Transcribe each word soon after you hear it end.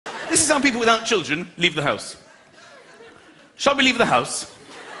This is how people without children leave the house. Shall we leave the house?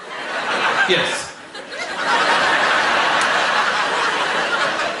 Yes.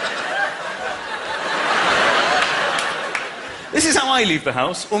 This is how I leave the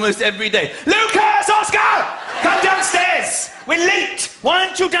house almost every day. Lucas! Oscar! Come downstairs! We're late! Why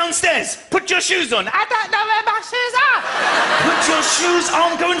aren't you downstairs? Put your shoes on. I don't know where my shoes are! Put your shoes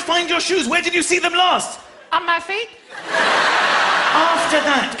on. Go and find your shoes. Where did you see them last? On my feet. After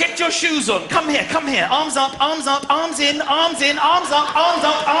that, get your shoes on. Come here, come here. Arms up, arms in, arms in, arms up,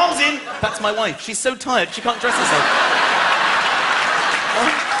 arms in. That's my wife. She's so tired, she can't dress herself.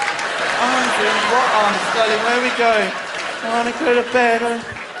 Arms in, what arms, darling? Where are we going? I want to go to bed.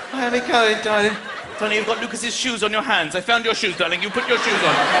 Where are we going, darling? Darling, you've got Lucas's shoes on your hands. I found your shoes, darling. You put your shoes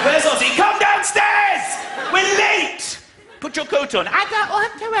on. Where's Ozzy? Come downstairs! We're late! Put your coat on. I don't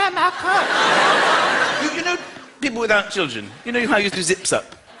want to wear my coat. You know, people without children, you know how you do zips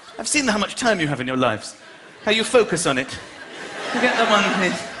up? I've seen how much time you have in your lives. How you focus on it. You get the one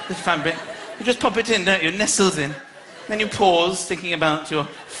with the fabric. You just pop it in, don't you? It nestles in. Then you pause, thinking about your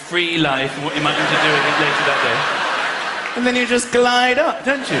free life and what you might want to do with it later that day. And then you just glide up,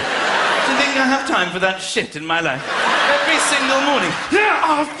 don't you? Do you think I have time for that shit in my life? Every single morning.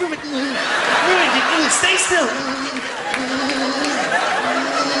 Oh, ruined it. Stay still.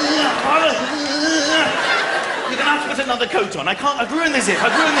 You're gonna have to put another coat on. I can't. I've ruined the zip.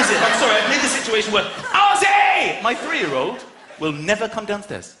 I'm sorry. I've made the situation worse. Ozzy! My 3-year-old will never come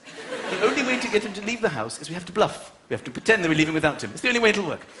downstairs. The only way to get him to leave the house is we have to bluff. We have to pretend that we're leaving without him. It's the only way it'll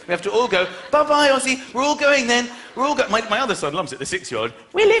work. We have to all go, bye-bye, Ozzy. We're all going then. We're all going. My other son loves it, the 6-year-old.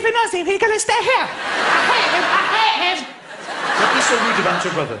 We're leaving Ozzy. We're going to stay here. I hate him. Don't be so rude about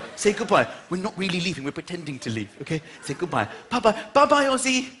your brother. Say goodbye. We're not really leaving. We're pretending to leave, okay? Say goodbye. Bye-bye. Bye-bye,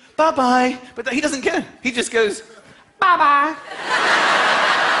 Ozzy. Bye-bye. But he doesn't care. He just goes, bye-bye.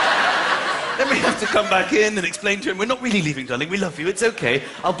 Then we have to come back in and explain to him, we're not really leaving, darling. We love you. It's okay.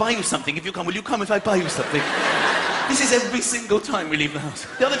 I'll buy you something if you come. Will you come if I buy you something? This is every single time we leave the house.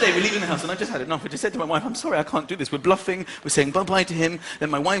 The other day, we're leaving the house, and I just had enough. I just said to my wife, I'm sorry, I can't do this. We're bluffing. We're saying bye-bye to him. Then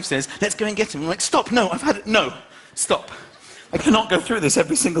my wife says, let's go and get him. I'm like, stop. No, I've had it. No, stop. I cannot go through this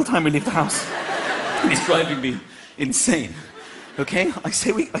every single time we leave the house. It's driving me insane. Okay? I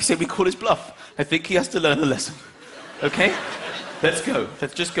say we call his bluff. I think he has to learn a lesson. Okay? Let's go.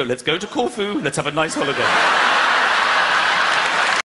 Let's just go. Let's go to Corfu. Let's have a nice holiday.